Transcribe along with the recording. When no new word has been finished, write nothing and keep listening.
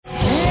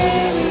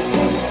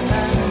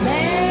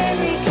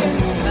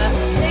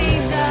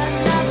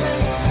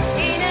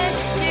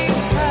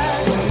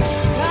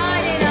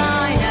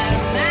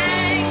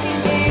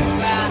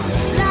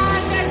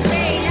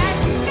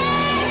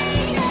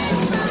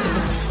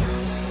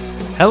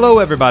Hello,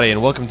 everybody,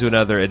 and welcome to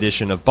another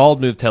edition of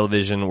Bald Move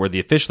Television. We're the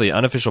officially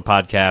unofficial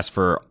podcast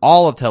for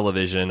all of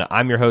television.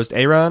 I'm your host,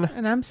 Aaron.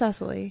 And I'm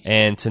Cecily.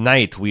 And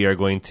tonight we are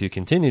going to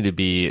continue to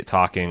be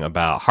talking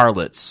about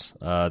Harlots.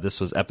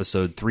 This was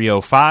episode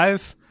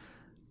 305.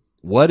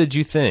 What did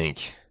you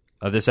think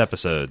of this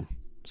episode,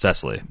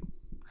 Cecily?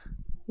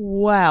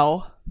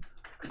 Well,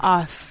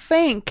 I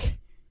think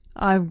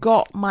I've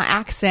got my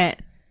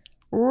accent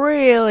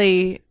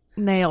really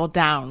nailed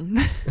down.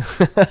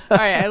 All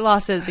right, I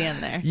lost it at the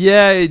end there.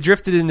 Yeah, it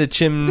drifted into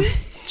chimney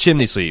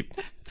sweep.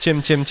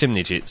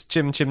 Chimney cheats.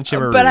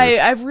 Chimmeroo. But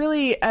I've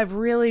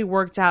really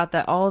worked out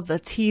that all of the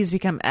T's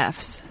become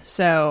F's.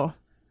 So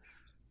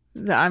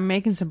I'm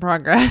making some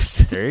progress.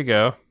 There you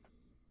go.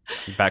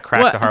 You about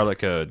cracked the Harlot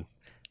code.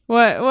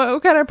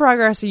 What kind of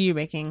progress are you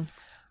making?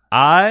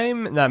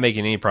 I'm not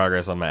making any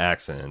progress on my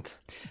accent,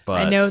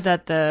 but I know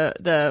that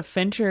the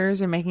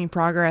Finchers are making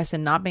progress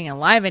in not being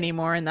alive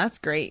anymore, and that's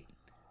great.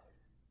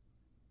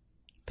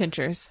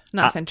 Pinchers,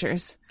 not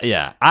Finchers.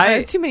 Yeah,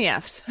 too many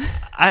F's.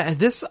 I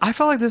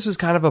felt like this was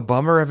kind of a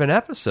bummer of an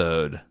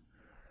episode.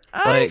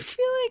 I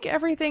feel like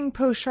everything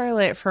post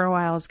Charlotte for a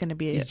while is going to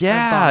be a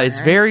bummer. It's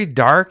very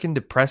dark and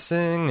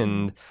depressing,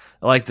 and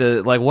like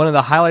one of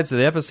the highlights of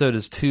the episode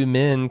is two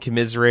men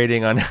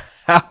commiserating on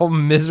how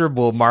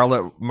miserable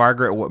Margaret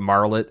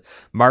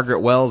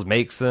Wells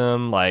makes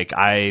them. Like,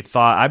 I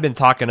thought I've been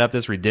talking up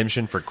this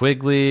redemption for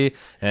Quigley,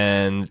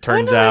 and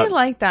turns out I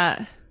like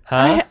that.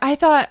 Huh? I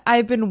thought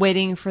I've been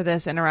waiting for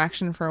this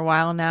interaction for a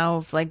while now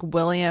of like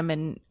William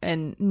and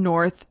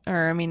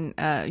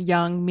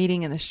Young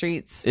meeting in the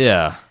streets.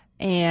 Yeah.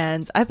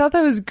 And I thought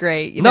that was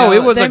great. It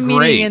was a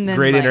great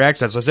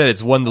interaction. That's what I said.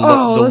 It's one of the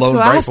lone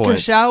bright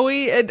points. Shall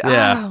we? And,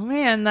 yeah. Oh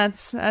man,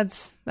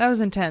 that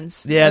was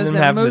intense. Yeah, it was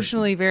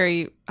emotionally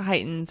very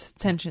heightened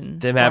tension.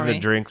 Them having the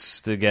drinks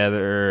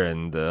together,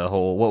 and the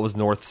whole what was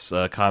North's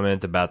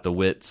comment about the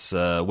wits?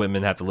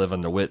 Women have to live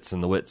on their wits,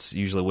 and the wits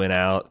usually win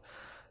out.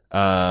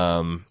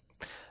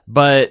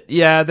 But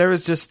yeah, there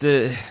was just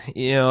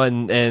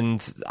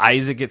and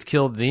Isaac gets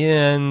killed at the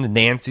end.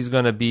 Nancy's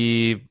going to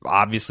be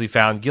obviously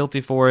found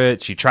guilty for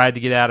it. She tried to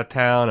get out of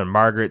town, and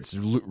Margaret's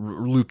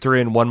looped her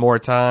in one more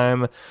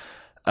time.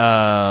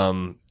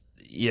 How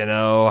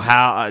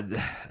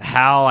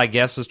I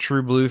guess was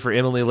true blue for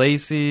Emily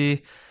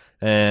Lacey.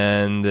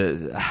 And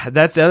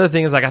that's the other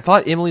thing is, like, I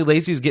thought Emily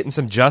Lacey was getting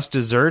some just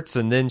desserts,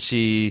 and then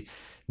she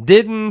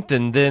didn't,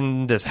 and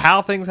then this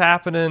how things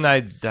happening.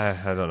 I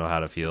don't know how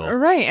to feel.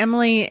 Right,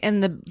 Emily, in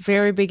the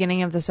very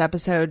beginning of this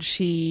episode,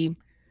 she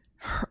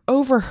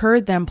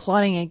overheard them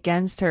plotting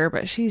against her,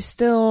 but she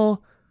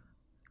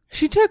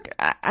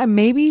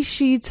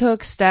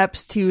took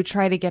steps to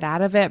try to get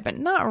out of it, but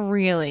not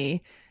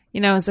really.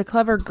 As a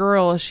clever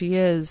girl as she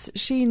is,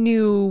 she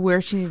knew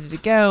where she needed to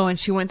go, and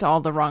she went to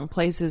all the wrong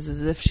places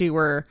as if she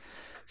were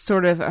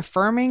sort of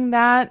affirming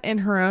that in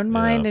her own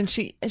mind, and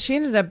she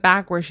ended up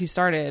back where she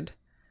started.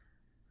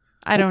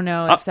 I don't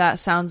know if that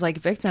sounds like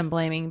victim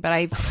blaming, but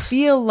I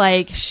feel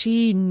like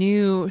she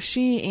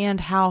and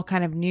Hal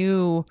kind of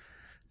knew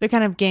the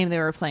kind of game they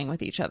were playing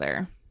with each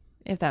other,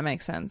 if that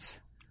makes sense.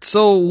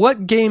 So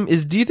what game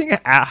do you think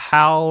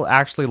Hal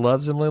actually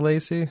loves Emily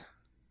Lacey?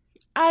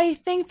 I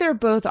think they're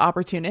both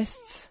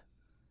opportunists.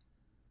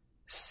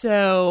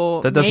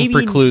 So that doesn't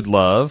preclude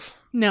love.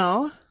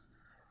 No.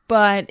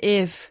 But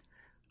if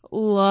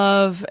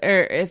love,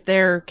 or if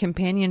their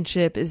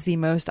companionship is the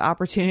most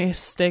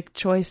opportunistic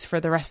choice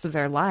for the rest of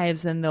their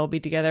lives, then they'll be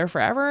together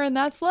forever, and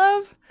that's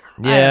love.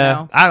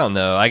 Yeah, I don't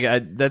know. I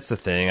that's the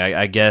thing.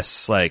 I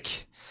guess,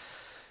 like,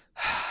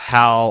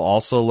 Hal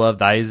also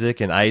loved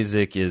Isaac, and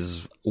Isaac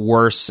is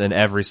worse in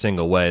every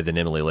single way than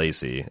Emily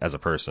Lacey as a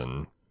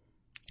person,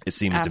 it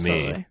seems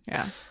Absolutely. To me.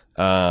 Yeah.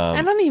 I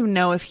don't even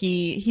know if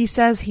he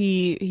says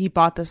he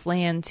bought this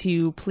land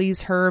to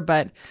please her,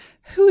 but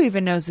who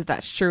even knows if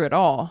that's true at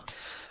all?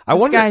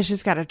 This guy's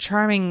just got a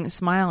charming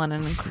smile and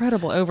an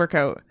incredible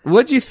overcoat.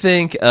 What do you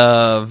think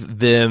of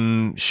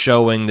them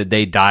showing that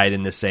they died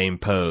in the same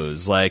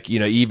pose? Like,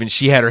 even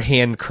she had her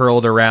hand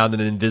curled around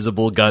an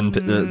invisible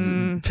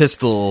gun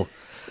pistol.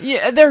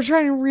 Yeah, they're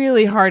trying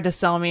really hard to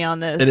sell me on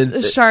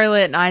this.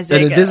 Charlotte and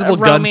Isaac, an invisible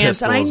gun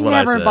pistol, and I is what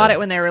never I said. bought it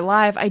when they were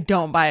alive. I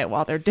don't buy it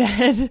while they're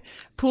dead.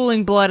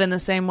 Pooling blood in the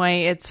same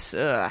way, it's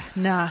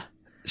nah.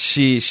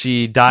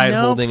 She died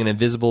holding an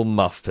invisible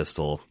muff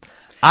pistol.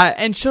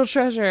 And she'll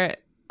treasure it.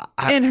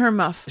 In her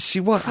muff. It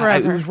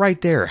was right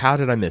there. How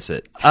did I miss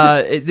it?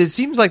 It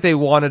seems like they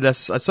wanted us,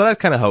 so that's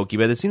kind of hokey,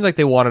 but it seems like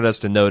they wanted us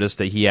to notice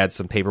that he had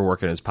some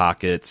paperwork in his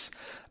pockets.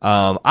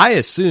 I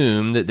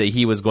assumed that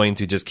he was going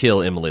to just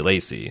kill Emily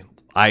Lacey.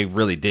 I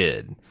really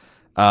did.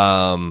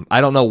 I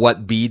don't know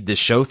what bead the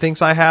show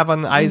thinks I have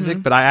on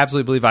Isaac, but I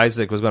absolutely believe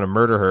Isaac was going to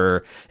murder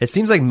her. It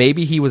seems like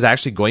maybe he was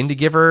actually going to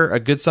give her a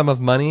good sum of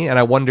money, and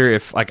I wonder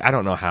if, like, I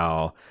don't know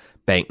how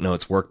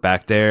banknotes work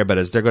back there, but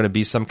is there going to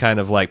be some kind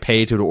of like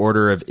pay to the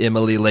order of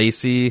Emily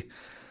Lacey?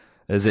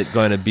 Is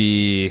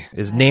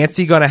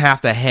Nancy going to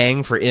have to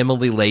hang for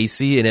Emily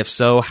Lacey? And if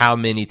so, how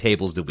many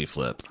tables did we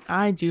flip?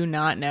 I do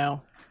not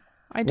know.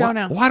 I don't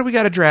know. Why do we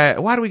got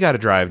to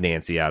drive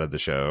Nancy out of the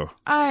show?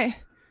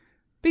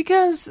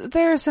 Because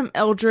there are some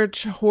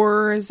eldritch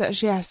horrors that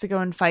she has to go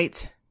and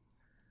fight.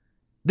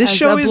 This as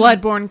show a is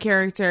bloodborne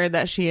character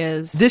that she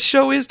is. This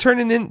show is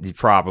turning in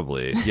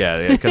probably,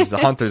 yeah, because the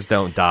hunters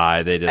don't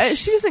die. They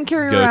just she doesn't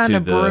carry go around to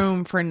a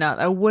broom for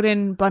nothing, a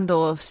wooden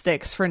bundle of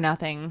sticks for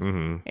nothing.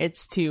 Mm-hmm.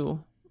 It's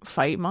to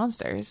fight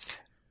monsters.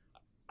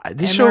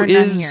 This And show there are none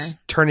is here.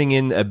 turning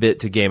in a bit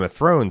to Game of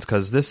Thrones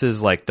because this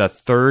is like the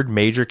third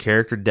major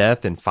character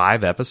death in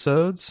 5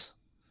 episodes.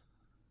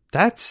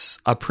 That's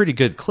a pretty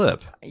good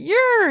clip.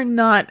 You're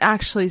not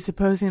actually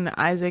supposing that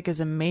Isaac is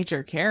a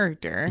major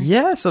character.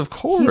 Yes, of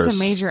course. He's a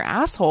major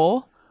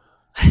asshole.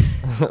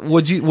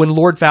 When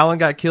Lord Fallon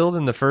got killed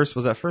in the first,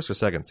 was that first or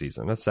second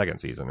season? That's second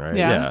season, right?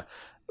 Yeah.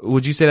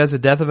 Would you say that's the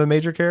death of a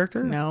major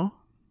character? No.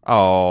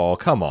 Oh,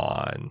 come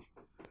on.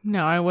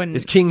 No, I wouldn't.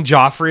 Is King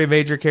Joffrey a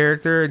major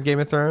character in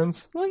Game of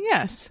Thrones? Well,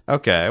 yes.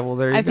 Okay, well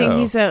there you I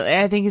go.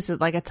 think he's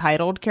like a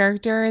titled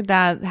character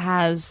that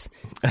has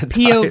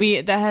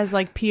POV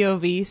like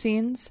POV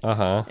scenes.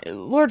 Uh-huh.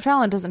 Lord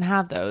Fallon doesn't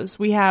have those.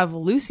 We have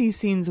Lucy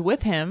scenes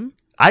with him.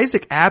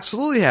 Isaac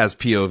absolutely has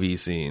POV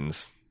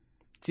scenes.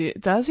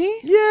 Does he?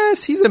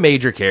 Yes, he's a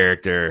major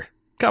character.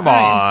 Come All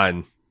right.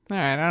 on. All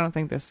right, I don't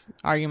think this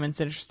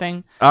argument's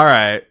interesting. All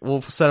right,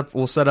 we'll set up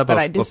But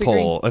I a disagree.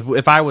 poll.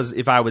 If I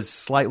was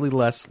slightly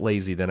less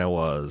lazy than I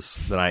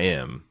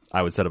am,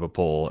 I would set up a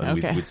poll and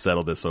Okay. we'd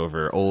settle this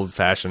over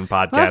old-fashioned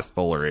podcast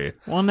pollery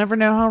We'll never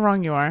know how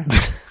wrong you are.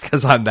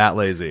 because I'm that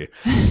lazy.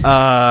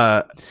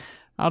 I'll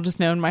just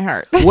know in my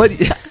heart. What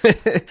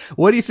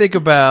what do you think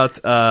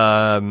about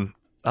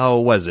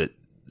was it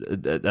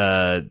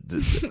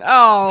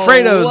Oh,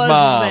 Fredo's what's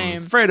mom? his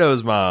name?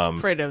 Fredo's mom.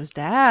 Fredo's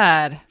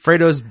dad.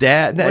 Fredo's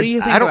dad. What do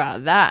you think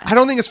about that? I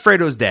don't think it's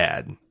Fredo's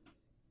dad.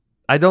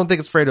 I don't think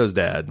it's Fredo's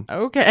dad.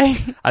 Okay.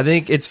 I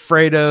think it's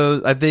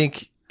Fredo. I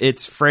think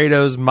it's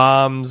Fredo's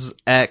mom's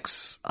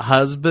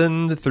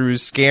ex-husband through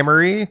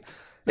scammery.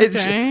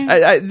 It's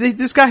Okay.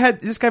 this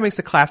guy makes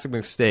a classic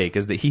mistake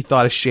is that he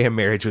thought a sham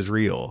marriage was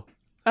real.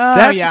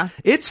 Oh, yeah.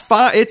 It's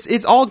fun.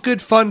 It's all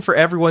good fun for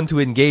everyone to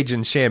engage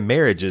in sham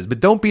marriages, but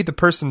don't be the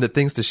person that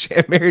thinks the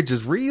sham marriage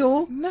is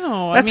real.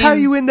 No, That's how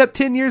you end up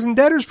 10 years in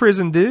debtor's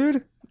prison,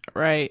 dude.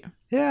 Right.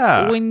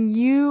 Yeah. When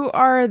you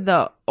are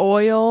the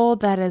oil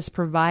that is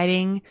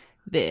providing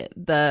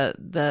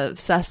the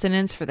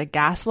sustenance for the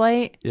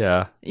gaslight,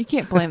 Yeah. you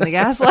can't blame the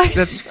gaslight.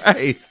 That's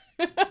right.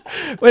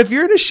 Well, if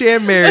you're in a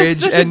sham marriage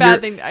such a and,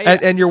 bad your- thing.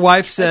 and your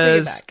wife take it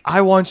says, back. I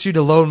want you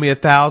to loan me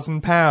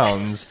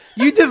 £1,000,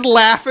 you just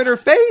laugh in her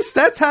face.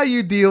 That's how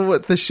you deal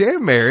with the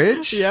sham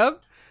marriage.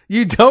 Yep.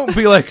 You don't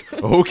be like,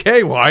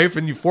 okay, wife,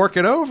 and you fork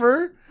it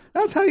over.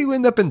 That's how you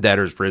end up in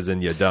debtor's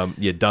prison, you dumb.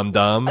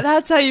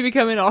 That's how you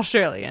become an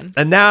Australian.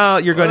 And now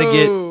you're going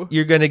Whoa.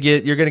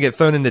 to get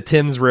thrown into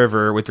Thames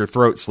River with your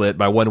throat slit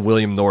by one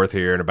William North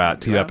here in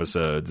about 2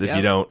 episodes. If Yep.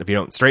 you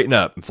don't straighten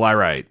up and fly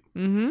right.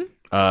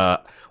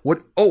 Mm-hmm.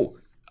 What? Oh,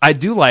 I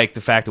do like the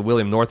fact that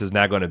William North is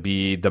now going to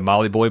be the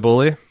Molly Boy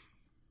bully.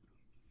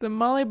 The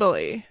Molly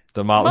Bully.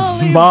 The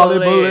Molly Molly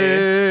bully.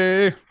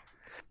 bully.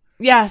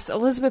 Yes,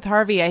 Elizabeth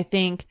Harvey, I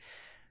think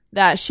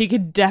that she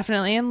could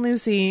definitely, and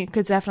Lucy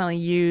could definitely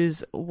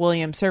use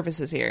William's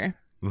services here.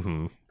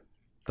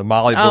 The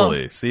Molly Oh.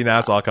 bully. See, now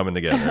it's all coming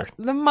together.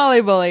 The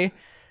Molly Bully.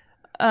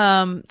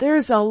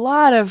 There's a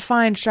lot of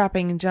fine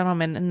strapping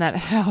gentlemen in that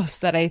house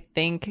that I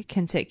think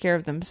can take care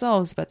of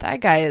themselves, but that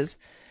guy is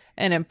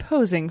an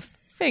imposing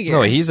figure.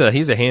 No, he's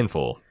a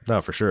handful.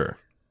 No, for sure.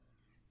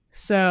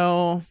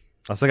 So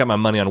I still got my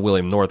money on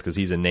William North because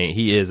he is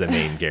a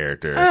main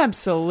character.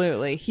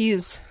 absolutely,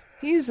 he's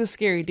a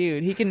scary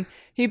dude. He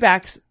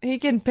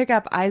can pick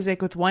up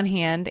Isaac with one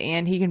hand,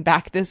 and he can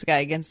back this guy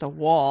against a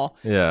wall.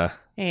 Yeah.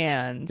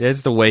 And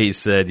It's the way he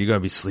said, "You're gonna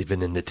be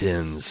sleeping in the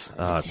Thames."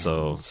 Oh, it's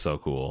so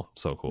cool,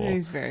 so cool.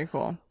 he's very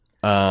cool.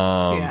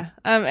 So yeah,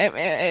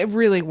 it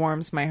really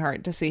warms my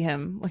heart to see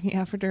him looking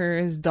after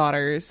his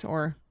daughters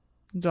or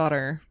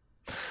daughter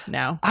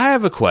now. I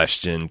have a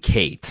question,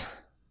 Kate.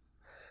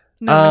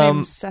 No, her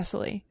name is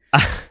Cecily.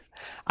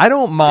 I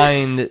don't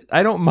mind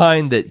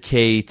that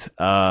Kate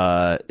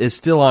is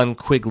still on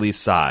Quigley's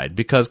side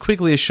because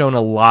Quigley has shown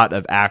a lot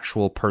of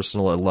actual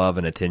personal love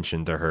and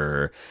attention to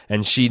her,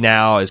 and she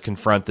now is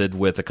confronted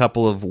with a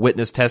couple of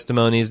witness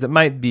testimonies that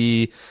might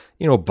be,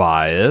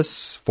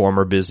 bias.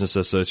 Former business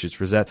associates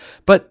present,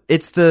 but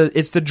it's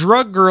the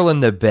drug girl in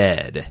the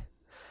bed.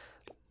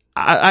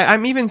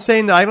 I'm even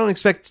saying that I don't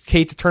expect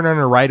Kate to turn on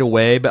her right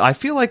away, but I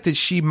feel like that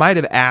she might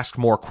have asked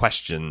more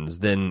questions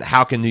than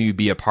how can you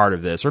be a part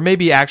of this, or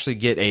maybe actually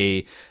get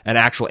an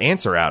actual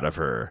answer out of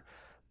her.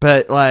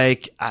 But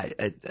like,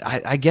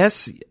 I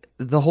guess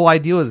the whole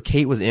idea is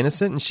Kate was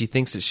innocent and she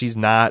thinks that she's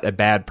not a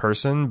bad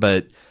person,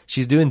 but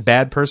she's doing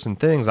bad person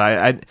things.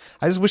 I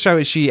just wish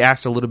she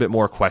asked a little bit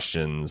more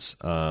questions.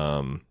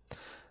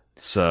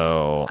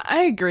 So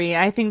I agree.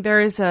 I think there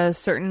is a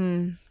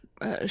certain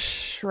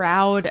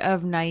shroud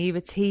of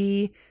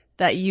naivety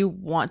that you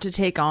want to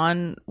take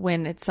on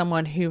when it's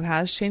someone who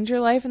has changed your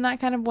life in that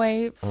kind of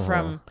way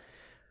from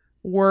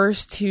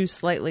worse to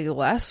slightly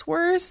less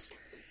worse.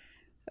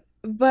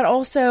 But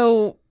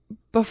also,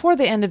 before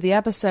the end of the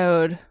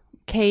episode,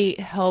 Kate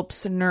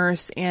helps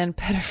nurse Ann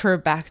Pettifer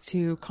back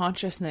to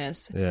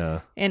consciousness.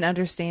 Yeah. And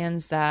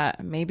understands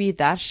that maybe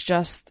that's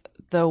just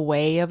the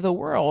way of the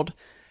world.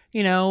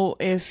 You know,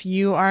 if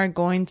you are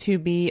going to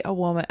be a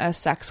woman, a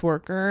sex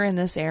worker in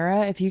this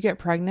era, if you get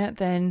pregnant,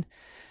 then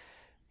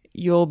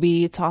you'll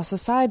be tossed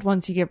aside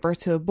once you give birth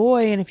to a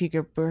boy. And if you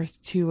give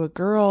birth to a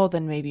girl,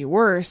 then maybe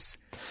worse.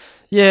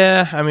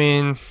 Yeah, I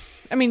mean,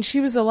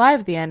 she was alive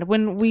at the end.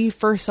 When we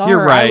first saw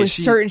You're her, right. I was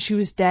certain she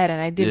was dead, and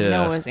I didn't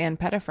know it was Ann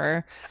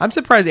Pettifer. I'm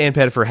surprised Ann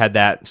Pettifer had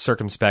that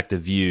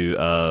circumspective view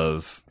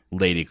of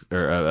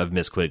of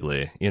Miss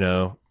Quigley, you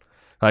know?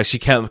 Like, she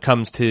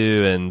comes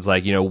to and,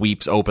 like, you know,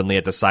 weeps openly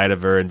at the sight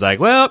of her and's like,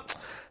 well,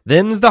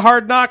 them's the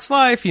hard knocks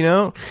life, you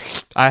know?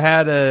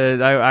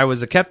 I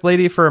was a kept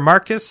lady for a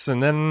Marcus,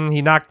 and then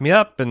he knocked me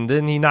up, and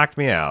then he knocked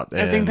me out.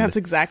 I think that's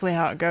exactly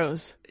how it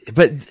goes.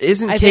 But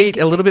isn't Kate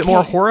a little bit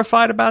more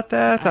horrified about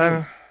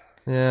that?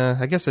 Yeah,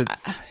 I guess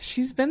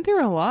she's been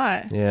through a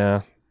lot.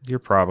 Yeah, you're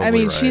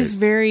probably right. She's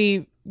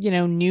very, you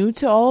know, new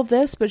to all of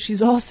this, but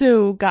she's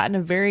also gotten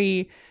a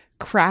very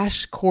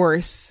crash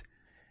course.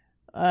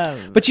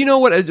 But you know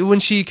what? When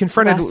she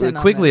confronted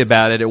Quigley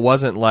about it, it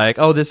wasn't like,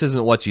 oh, this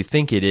isn't what you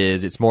think it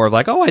is. It's more of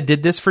like, oh, I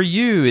did this for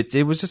you.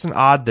 It was just an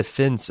odd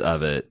defense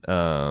of it.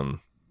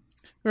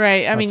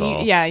 Right. I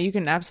mean, you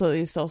can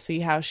absolutely still see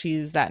how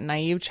she's that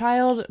naive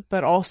child,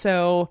 but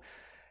also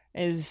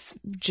is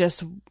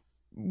just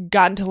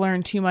gotten to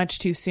learn too much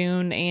too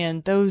soon.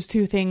 And those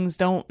two things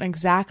don't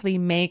exactly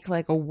make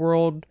like a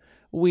world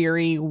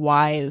weary,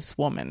 wise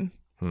woman.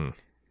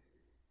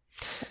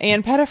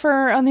 Ann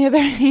Pettifer, on the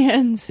other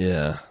hand,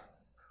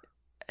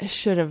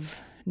 should have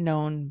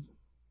known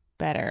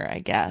better, I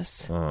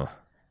guess.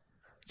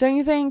 Don't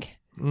you think?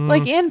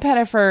 Like, Ann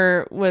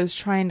Pettifer was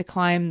trying to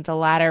climb the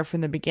ladder from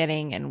the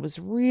beginning and was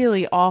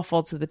really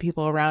awful to the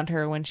people around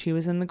her when she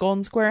was in the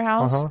Golden Square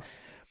house.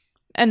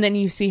 And then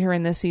you see her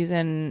in this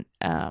season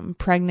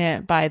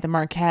pregnant by the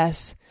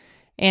Marquess,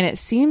 and it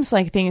seems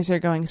like things are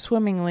going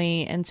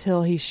swimmingly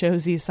until he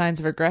shows these signs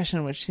of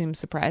aggression, which seems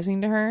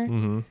surprising to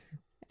her.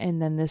 And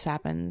then this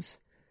happens.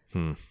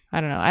 I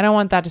don't know. I don't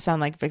want that to sound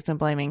like victim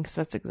blaming, because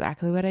that's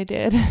exactly what I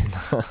did.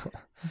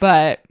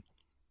 But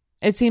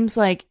it seems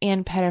like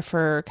Ann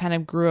Pettifer kind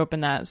of grew up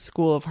in that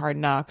school of hard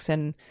knocks.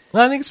 And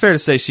I think it's fair to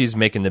say she's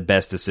making the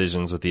best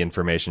decisions with the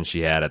information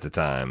she had at the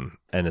time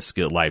and the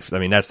skill life. I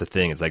mean, that's the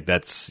thing. It's like,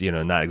 that's, you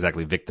know, not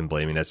exactly victim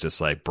blaming. That's just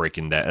like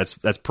breaking that.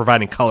 That's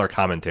providing color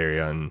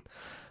commentary on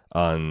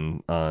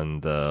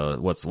the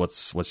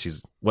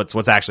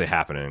what's actually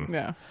happening.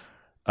 Yeah.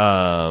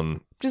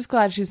 Just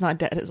glad she's not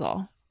dead is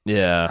all.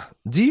 Yeah.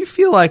 Do you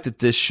feel like that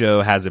this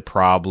show has a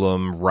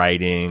problem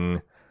writing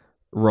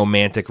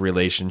romantic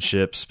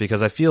relationships?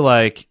 Because I feel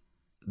like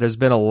there's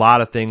been a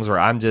lot of things where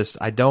I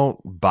don't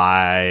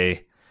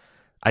buy.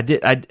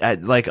 I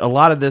like a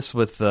lot of this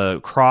with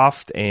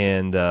Croft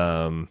and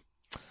Fredo.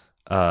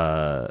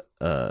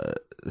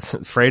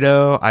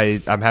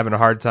 I'm having a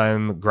hard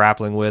time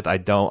grappling with.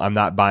 I'm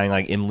not buying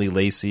like Emily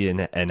Lacey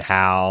and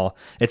Hal.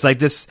 It's like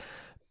this.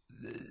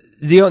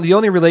 The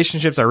only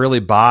relationships I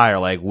really buy are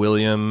like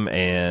William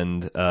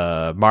and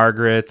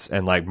Margaret,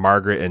 and like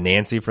Margaret and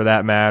Nancy for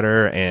that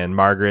matter, and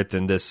Margaret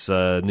and this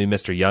new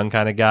Mr. Young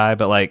kind of guy.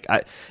 But like,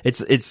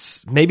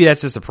 it's maybe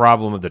that's just a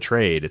problem of the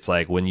trade. It's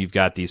like when you've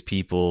got these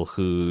people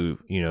who,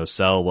 you know,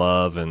 sell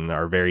love and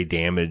are very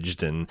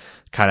damaged and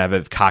kind of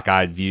have a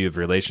cockeyed view of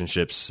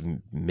relationships.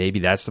 Maybe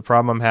that's the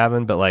problem I'm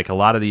having. But like a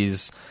lot of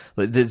these,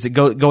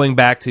 going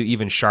back to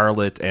even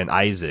Charlotte and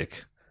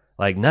Isaac.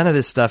 Like, none of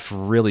this stuff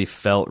really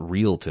felt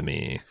real to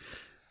me.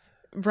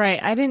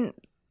 Right. I didn't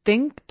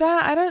think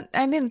that.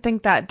 I didn't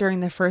think that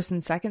during the first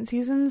and second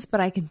seasons, but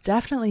I could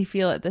definitely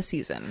feel it this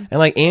season. And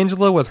like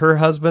Angela with her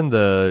husband,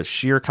 the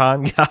Shere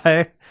Khan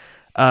guy.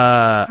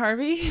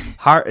 Harvey?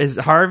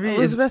 Elizabeth Harvey?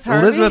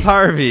 Elizabeth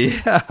Harvey.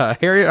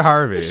 Harriet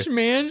Harvey.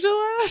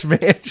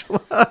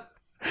 Schmangela.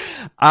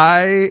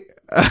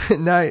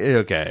 Now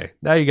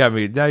you got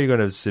me. Now you're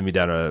going to send me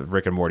down a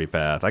Rick and Morty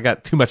path. I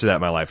got too much of that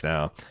in my life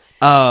now.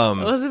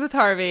 Elizabeth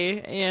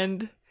Harvey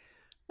and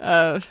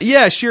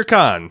Shere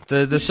Khan,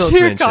 the Silk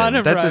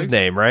Mansion. That's his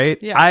name,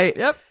 right?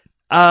 Yeah.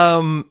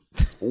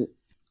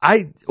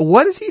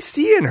 What does he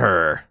see in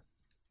her?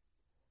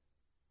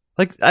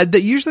 Like,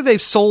 usually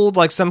they've sold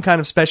like some kind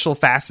of special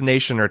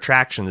fascination or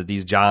attraction that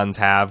these Johns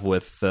have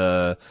with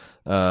the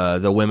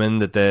women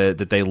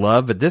that they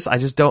love, but this I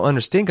just don't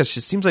understand, because she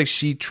seems like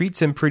she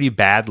treats him pretty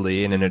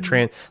badly, and in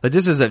like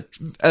this is a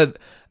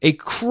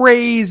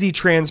crazy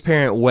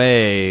transparent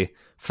way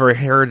for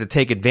her to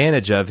take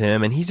advantage of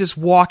him, and he's just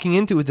walking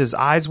into it with his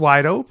eyes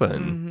wide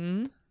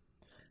open.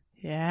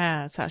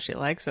 Yeah, that's how she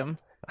likes him.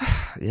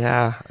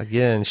 Yeah,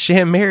 again,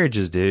 sham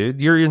marriages,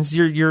 dude.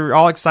 You're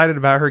all excited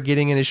about her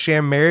getting in a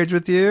sham marriage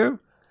with you.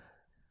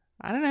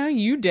 I don't know.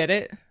 You did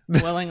it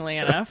willingly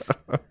enough.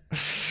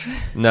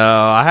 No,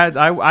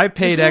 I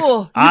paid extra.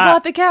 You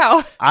bought the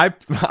cow. I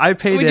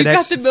paid when you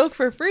got the milk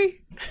for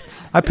free.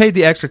 I paid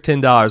the extra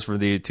 $10 for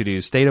the to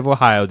the state of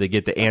Ohio to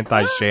get the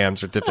anti-sham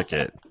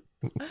certificate.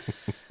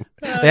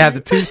 They have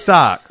the 2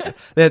 stock.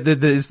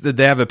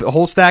 They have a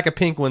whole stack of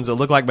pink ones that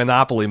look like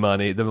Monopoly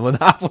money. The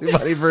Monopoly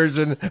money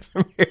version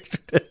from marriage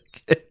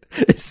certificate.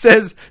 It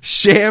says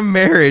sham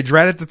marriage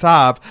right at the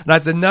top. And I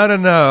said,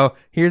 no.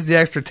 Here's the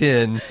extra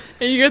 10.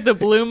 And you got the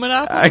blue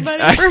Monopoly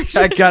money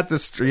version? I got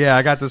this. Yeah,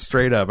 I got this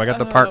straight up. I got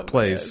the Park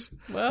Place.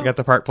 Well. I got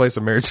the Park Place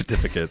of marriage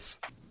certificates.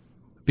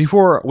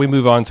 Before we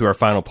move on to our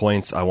final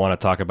points, I want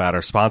to talk about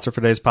our sponsor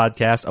for today's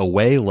podcast,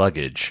 Away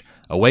Luggage.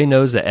 Away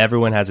knows that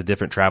everyone has a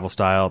different travel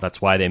style.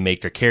 That's why they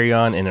make their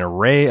carry-on in an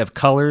array of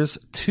colors,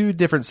 2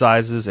 different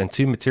sizes, and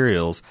 2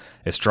 materials,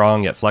 a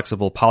strong yet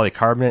flexible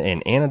polycarbonate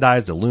and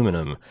anodized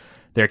aluminum.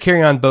 Their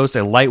carry-on boasts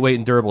a lightweight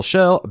and durable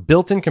shell,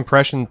 built-in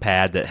compression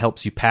pad that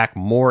helps you pack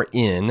more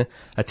in,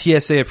 a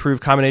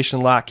TSA-approved combination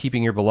lock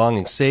keeping your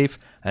belongings safe,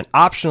 an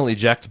optional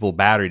ejectable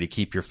battery to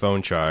keep your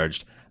phone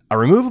charged, a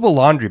removable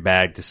laundry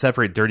bag to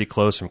separate dirty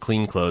clothes from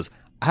clean clothes.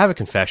 I have a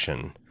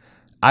confession.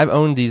 I've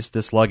owned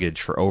this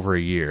luggage for over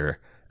a year,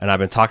 and I've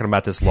been talking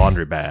about this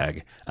laundry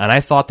bag, and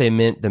I thought they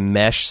meant the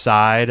mesh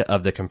side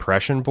of the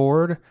compression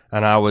board,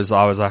 and I was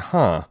like,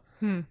 huh.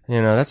 You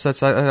know,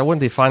 that's I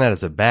wouldn't define that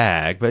as a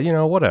bag, but you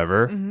know,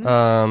 whatever.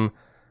 And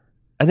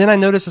then I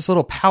noticed this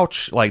little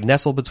pouch like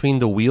nestled between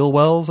the wheel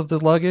wells of the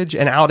luggage,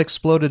 and out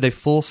exploded a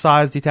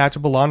full-size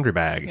detachable laundry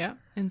bag. Yeah,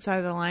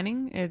 inside the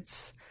lining,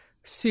 it's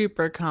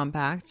super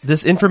compact.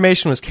 This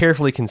information was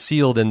carefully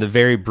concealed in the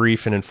very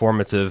brief and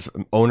informative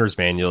owner's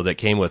manual that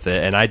came with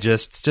it, and I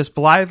just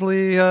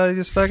blithely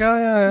just like, oh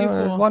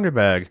yeah, laundry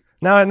bag.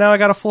 Now I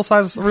got a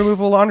full-size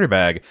removable laundry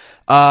bag.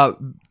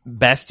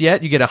 Best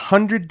yet, you get a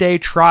 100-day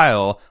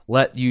trial.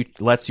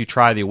 Lets you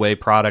try the Away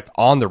product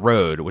on the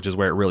road, which is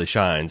where it really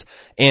shines.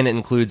 And it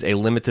includes a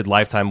limited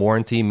lifetime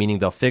warranty, meaning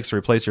they'll fix or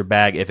replace your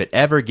bag if it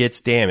ever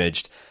gets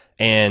damaged.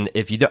 And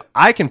if you don't,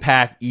 I can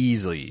pack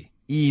easy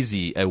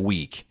a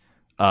week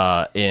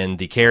in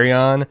the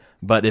carry-on.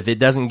 But if it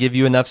doesn't give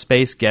you enough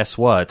space, guess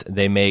what?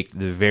 They make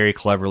the very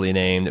cleverly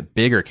named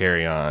bigger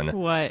carry-on.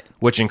 What?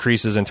 Which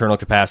increases internal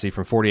capacity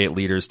from 48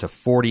 liters to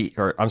 40,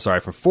 or I'm sorry,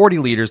 from 40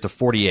 liters to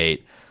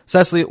 48.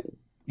 Cecily,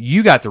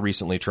 you got to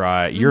recently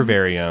try your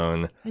very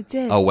own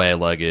Away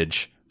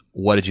luggage.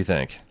 What did you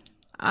think?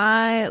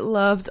 I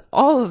loved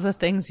all of the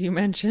things you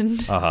mentioned.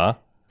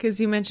 Because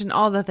you mentioned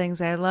all the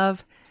things I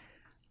love.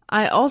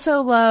 I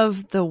also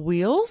love the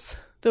wheels.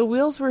 The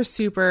wheels were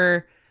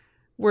super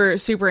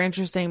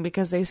interesting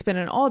because they spin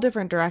in all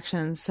different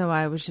directions. So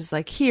I was just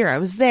like, here, I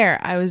was there.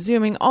 I was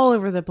zooming all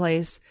over the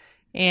place.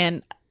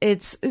 And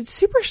it's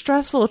super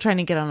stressful trying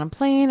to get on a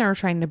plane or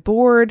trying to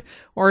board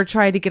or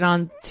try to get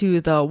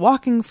onto the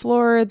walking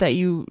floor that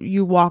you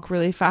walk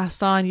really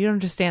fast on. You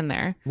don't just stand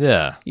there.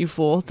 Yeah. You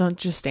fool. Don't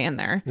just stand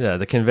there. Yeah,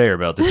 the conveyor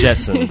belt,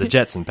 the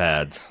Jetson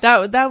pads.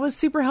 That was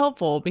super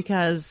helpful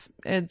because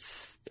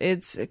it's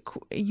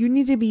you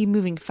need to be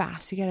moving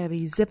fast. You got to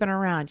be zipping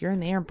around. You're in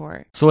the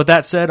airport. So with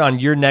that said, on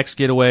your next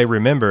getaway,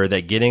 remember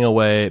that getting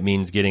away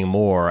means getting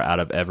more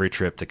out of every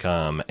trip to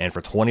come. And for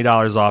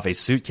 $20 off a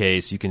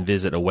suitcase, you can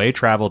visit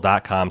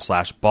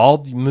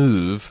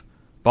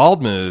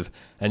awaytravel.com/baldmove,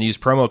 and use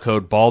promo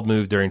code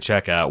BALDMOVE during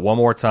checkout. One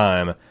more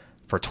time,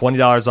 for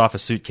 $20 off a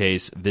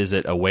suitcase,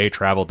 visit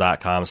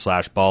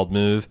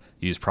awaytravel.com/baldmove.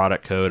 Use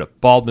product code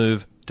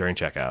BALDMOVE during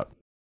checkout.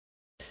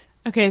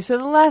 Okay, so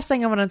the last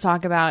thing I want to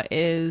talk about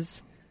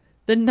is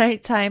the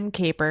nighttime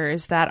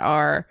capers that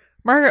are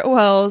Margaret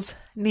Wells,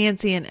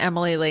 Nancy, and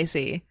Emily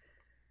Lacey.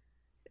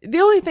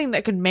 The only thing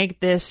that could make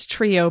this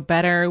trio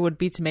better would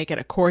be to make it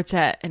a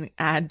quartet and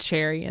add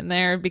Cherry in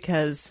there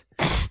because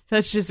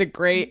that's just a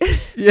great...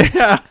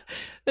 Yeah.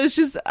 It's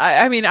just,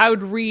 I mean, I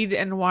would read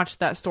and watch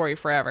that story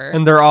forever.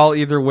 And they're all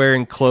either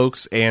wearing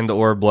cloaks and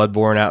or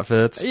Bloodborne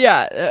outfits.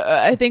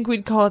 Yeah, I think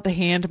we'd call it the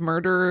Hand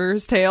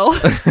Murderer's Tale.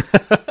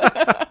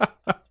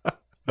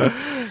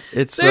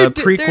 It's a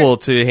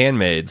prequel to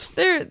Handmaids.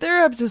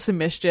 They're up to some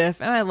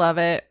mischief, and I love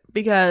it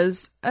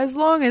because as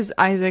long as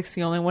Isaac's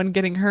the only one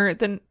getting hurt,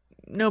 then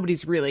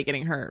nobody's really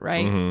getting hurt,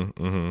 right?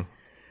 Mm-hmm,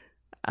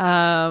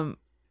 mm-hmm.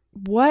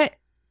 What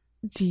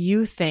do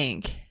you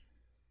think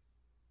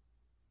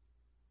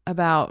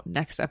about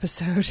next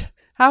episode?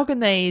 How can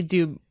they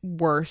do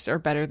worse or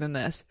better than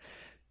this?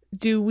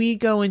 Do we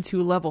go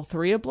into level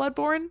 3 of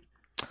Bloodborne?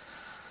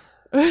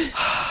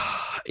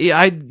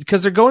 Yeah,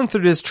 because they're going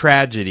through this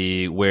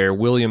tragedy where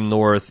William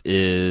North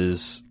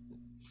is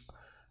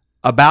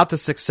about to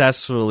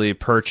successfully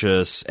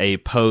purchase a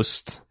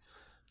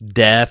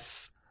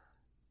post-death,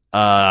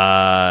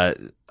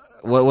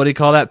 what do you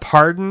call that?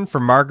 Pardon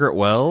for Margaret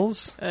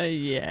Wells?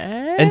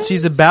 Yeah. And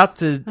she's about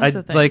to,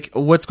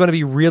 what's going to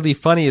be really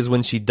funny is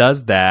when she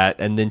does that,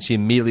 and then she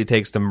immediately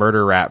takes the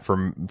murder rap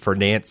for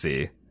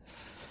Nancy.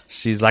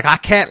 She's like, I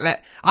can't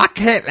let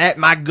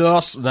my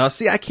girl. No,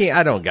 see, I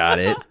don't got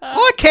it.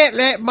 I can't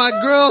let my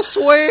girl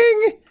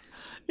swing.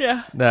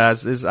 Yeah. I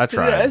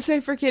tried. Yeah,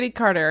 say for Kitty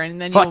Carter, and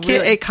then for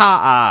Kitty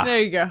Carter.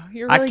 There you go.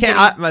 You're I really can't.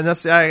 I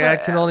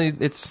can only.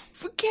 It's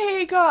for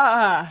Kitty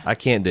Carter. I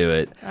can't do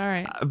it. All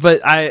right.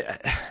 But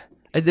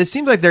It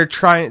seems like they're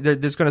trying. They're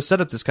just going to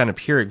set up this kind of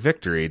Pyrrhic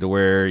victory to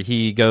where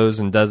he goes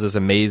and does this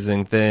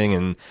amazing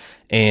thing,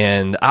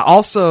 and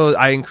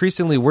I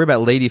increasingly worry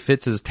about Lady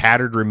Fitz's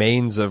tattered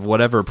remains of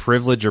whatever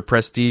privilege or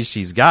prestige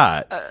she's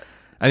got.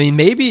 I mean,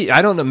 maybe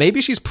I don't know. Maybe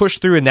she's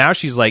pushed through, and now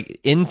she's like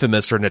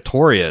infamous or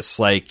notorious.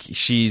 Like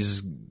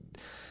she's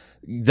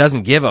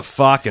doesn't give a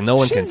fuck, and no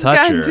one can touch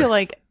her. She's gotten to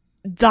like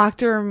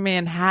Dr.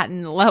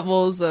 Manhattan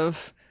levels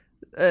of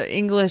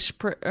English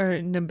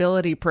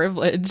nobility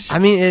privilege. I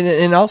mean,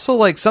 and also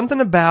like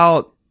something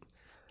about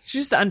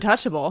she's just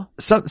untouchable.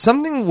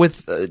 Something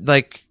with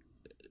like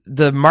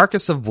the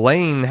Marquis of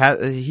Blaine.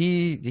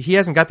 He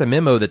hasn't got the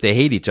memo that they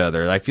hate each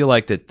other. I feel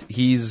like that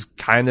he's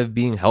kind of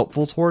being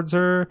helpful towards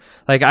her.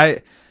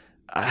 Like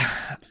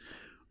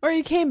or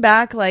he came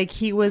back like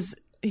he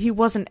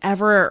wasn't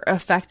ever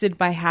affected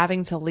by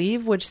having to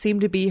leave, which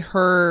seemed to be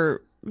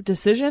her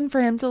decision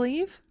for him to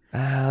leave.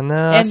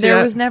 No, and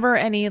there was never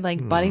any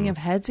like butting of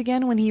heads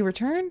again when he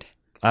returned.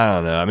 I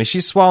don't know. I mean,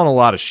 she's swallowing a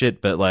lot of shit,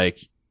 but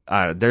like,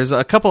 there's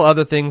a couple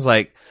other things.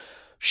 Like,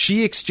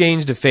 she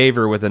exchanged a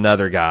favor with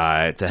another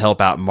guy to help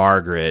out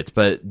Margaret,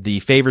 but the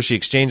favor she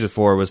exchanged it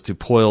for was to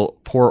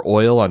pour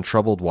oil on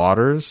troubled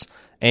waters.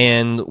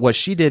 And what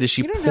she did is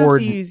she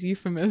poured. Have to use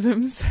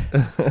euphemisms.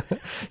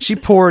 She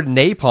poured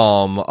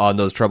napalm on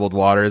those troubled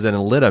waters and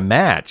lit a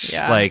match.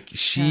 Yeah. Like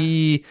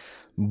she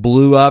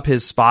blew up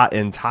his spot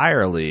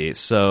entirely.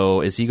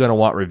 So is he going to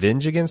want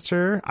revenge against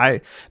her?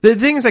 The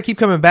things that keep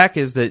coming back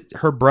is that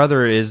her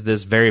brother is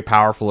this very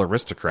powerful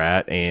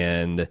aristocrat,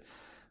 and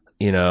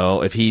you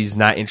know, if he's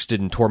not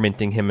interested in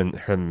tormenting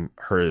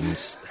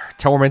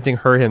tormenting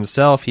her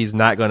himself, he's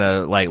not going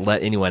to like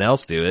let anyone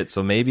else do it.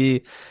 So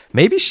maybe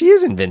she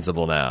is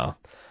invincible now.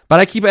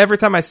 But every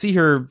time I see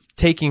her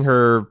taking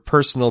her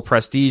personal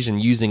prestige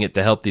and using it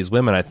to help these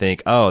women, I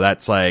think, oh,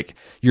 that's like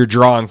you're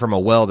drawing from a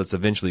well that's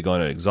eventually going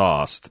to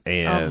exhaust.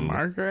 And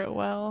Margaret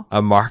well.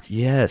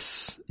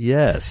 Yes.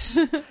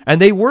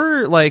 And they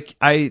were like,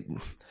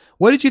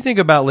 what did you think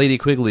about Lady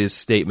Quigley's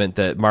statement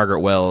that Margaret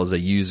Well is a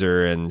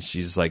user and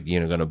she's like, you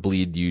know, going to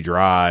bleed you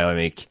dry? I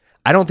mean,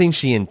 I don't think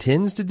she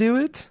intends to do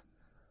it.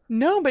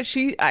 No, but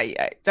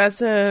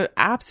that's a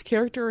apt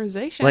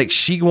characterization. Like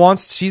she's going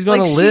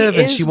to live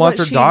and she wants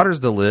her daughters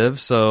to live.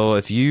 So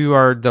if you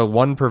are the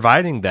one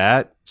providing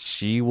that,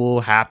 she will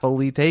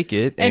happily take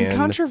it. And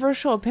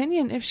controversial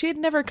opinion, if she had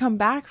never come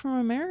back from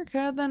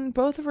America, then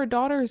both of her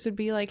daughters would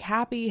be like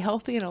happy,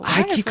 healthy, and alive.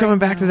 I keep coming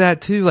back to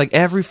that too. Like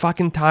every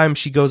fucking time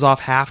she goes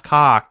off half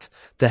cocked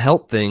to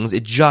help things,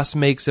 it just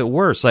makes it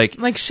worse. Like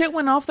shit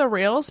went off the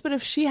rails, but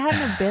if she hadn't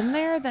have been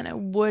there, then it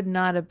would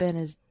not have been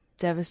as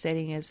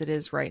devastating as it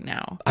is right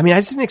now. I mean, I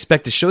just didn't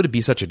expect the show to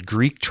be such a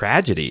Greek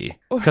tragedy,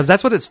 because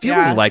that's what it's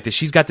feeling like, that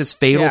she's got this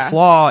fatal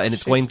flaw and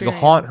it's going to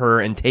haunt her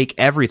and take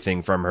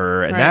everything from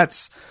her, and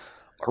that's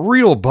a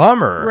real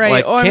bummer.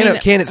 Right.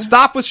 Like, can it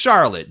stop with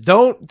Charlotte?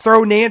 Don't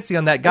throw Nancy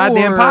on that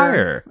goddamn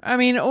pyre. I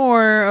mean,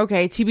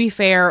 okay, to be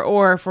fair,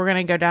 or if we're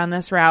going to go down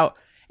this route,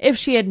 if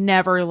she had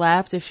never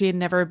left, if she had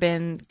never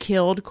been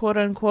killed, quote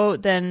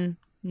unquote, then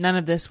none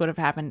of this would have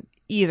happened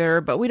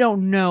either, but we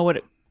don't know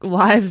what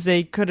lives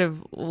they could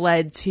have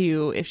led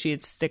to if she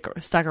had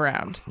stuck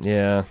around.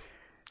 Yeah.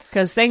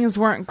 Because things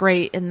weren't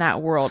great in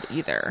that world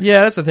either.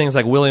 Yeah, that's the thing. It's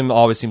like William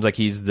always seems like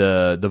he's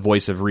the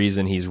voice of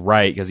reason. He's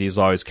right because he's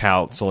always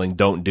counseling,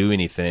 don't do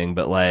anything.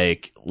 But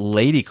like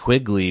Lady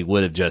Quigley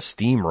would have just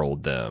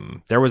steamrolled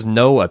them. There was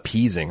no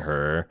appeasing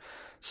her.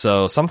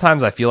 So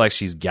sometimes I feel like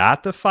she's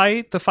got to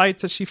fight the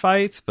fights that she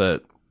fights,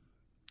 but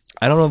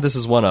I don't know if this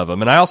is one of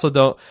them. And I also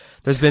don't...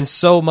 There's been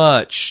so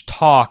much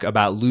talk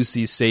about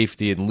Lucy's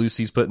safety and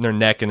Lucy's putting her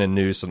neck in a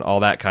noose and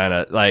all that kind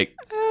of... like.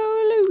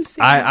 Oh, Lucy.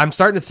 I'm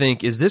starting to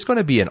think, is this going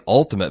to be an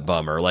ultimate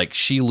bummer? Like,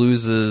 she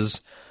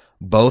loses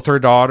both her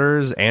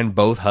daughters and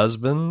both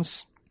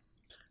husbands?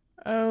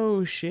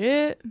 Oh,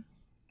 shit.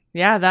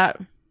 Yeah,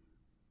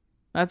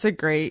 that's a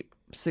great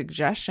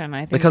suggestion.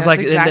 I think because that's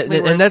like exactly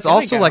and that's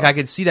also go. Like I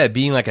could see that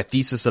being like a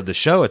thesis of the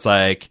show. It's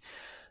like,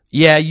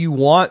 yeah, you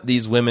want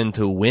these women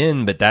to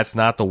win, but that's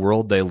not the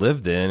world they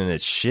lived in, and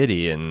it's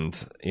shitty,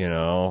 and you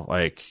know,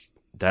 like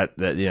that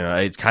you know,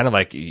 it's kind of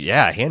like,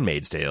 yeah,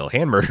 Handmaid's Tale,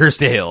 Handmurder's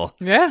Tale.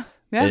 Yeah,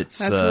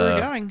 that's where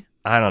we're going.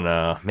 I don't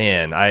know,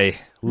 man.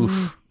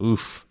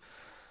 Oof.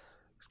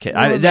 Okay,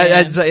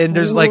 and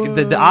there's like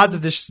the odds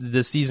of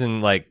this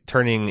season like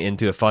turning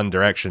into a fun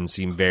direction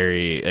seem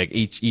very like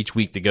each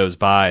week that goes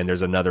by and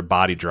there's another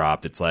body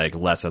drop. It's like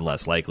less and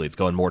less likely. It's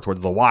going more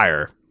towards The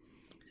Wire.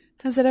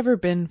 Has it ever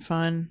been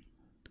fun?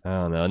 I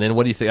don't know. And then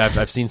what do you think?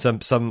 I've seen some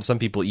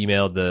people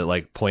emailed to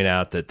like point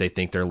out that they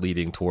think they're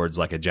leading towards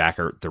like a Jack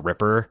the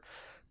Ripper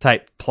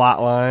type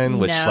plot line,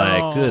 which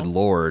like, good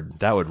lord,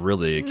 that would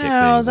really kick things.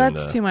 No,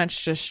 that's too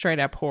much just straight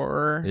up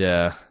horror.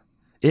 Yeah,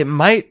 it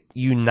might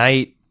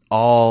unite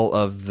all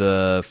of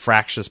the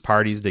fractious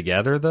parties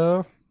together,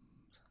 though.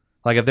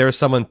 Like if there was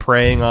someone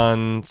preying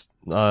on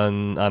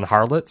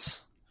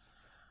harlots.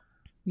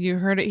 You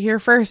heard it here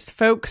first,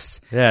 folks.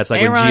 Yeah, it's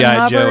like Aaron when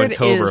G.I. Joe and Hubbard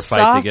Cobra is fight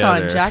soft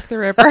together. on Jack the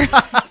Ripper.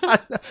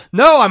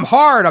 No, I'm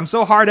hard. I'm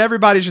so hard.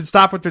 Everybody should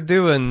stop what they're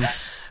doing.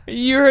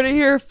 You heard it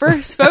here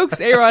first, folks.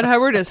 A. Rod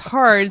Hubbard is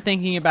hard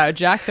thinking about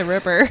Jack the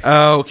Ripper.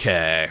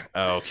 Okay.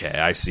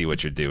 I see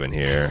what you're doing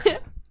here.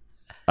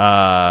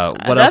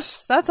 What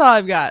else? That's all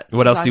I've got.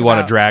 What else do you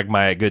want to drag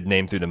my good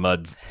name through the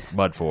mud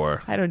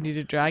for? I don't need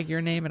to drag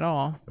your name at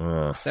all,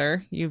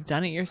 sir. You've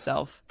done it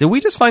yourself. Did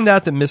we just find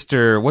out that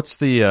Mr. What's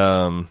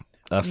the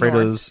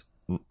Fredo's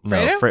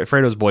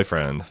Fredo's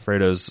boyfriend,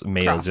 Fredo's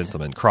male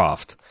gentleman,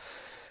 Croft?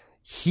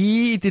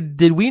 He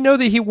did we know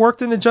that he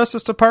worked in the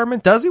Justice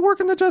Department? Does he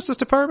work in the Justice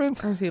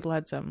Department? Or is he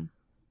led some?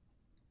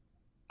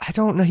 I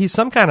don't know. He's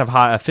some kind of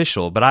high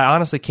official, but I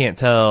honestly can't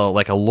tell,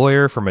 like a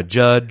lawyer from a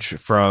judge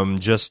from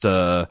just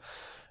a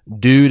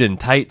dude in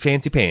tight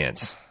fancy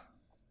pants.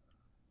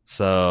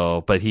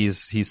 So, but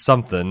he's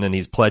something, and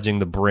he's pledging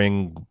to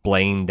bring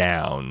Blaine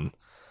down.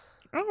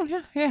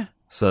 Oh yeah.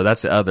 So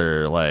that's the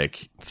other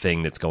like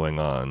thing that's going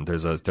on.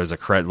 There's a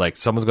like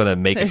someone's going to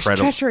make There's a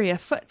credible treachery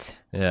afoot.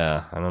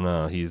 Yeah, I don't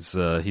know. He's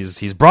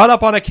brought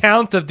up on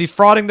account of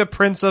defrauding the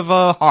prince of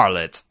a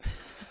harlot.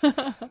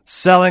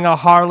 Selling a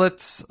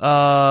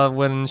harlot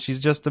when she's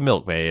just a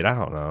milkmaid. I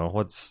don't know.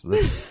 What's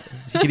this?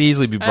 He could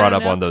easily be brought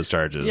up on those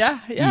charges. Yeah.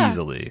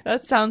 Easily.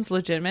 That sounds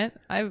legitimate.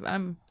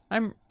 I'm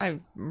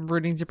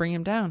rooting to bring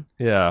him down.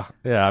 Yeah.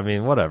 I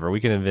mean, whatever.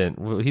 We can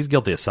invent. He's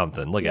guilty of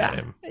something. Look at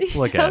him.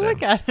 Look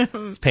at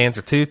him. His pants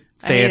are too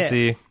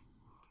fancy,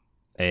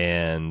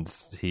 and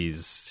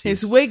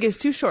his wig is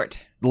too short.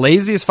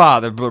 Laziest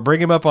father. But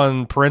bring him up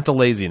on parental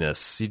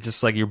laziness. You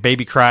just like your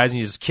baby cries and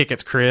you just kick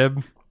its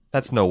crib.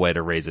 That's no way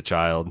to raise a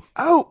child.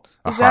 Oh,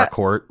 a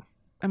Harcourt.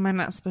 Am I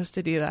not supposed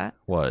to do that?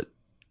 What?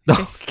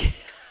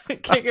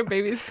 Kick a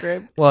baby's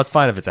crib. Well, it's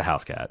fine if it's a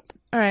house cat.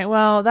 All right.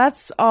 Well,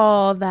 that's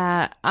all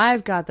that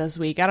I've got this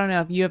week. I don't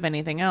know if you have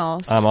anything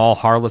else. I'm all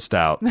harlotsed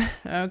out.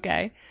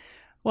 Okay.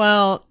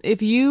 Well,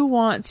 if you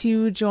want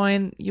to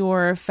join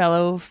your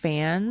fellow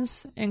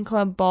fans in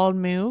Club Bald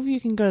Move, you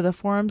can go to the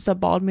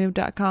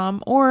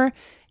forums.baldmove.com, or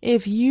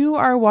if you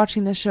are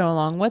watching the show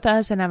along with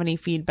us and have any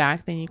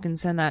feedback, then you can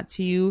send that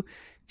to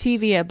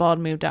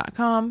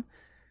tv@baldmove.com.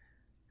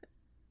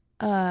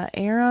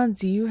 Aaron,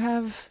 do you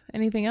have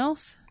anything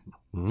else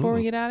before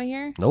we get out of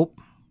here? Nope.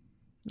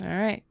 All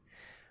right.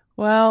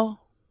 Well,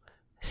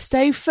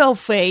 stay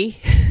filthy.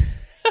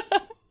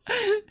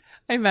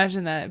 I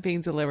imagine that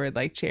being delivered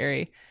like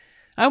Cherry.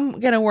 I'm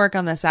going to work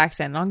on this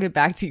accent, and I'll get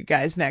back to you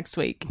guys next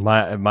week.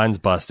 Mine's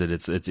busted.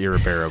 It's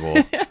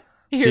irreparable.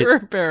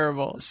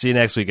 Irreparable. See you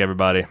next week,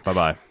 everybody.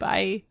 Bye-bye.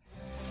 Bye.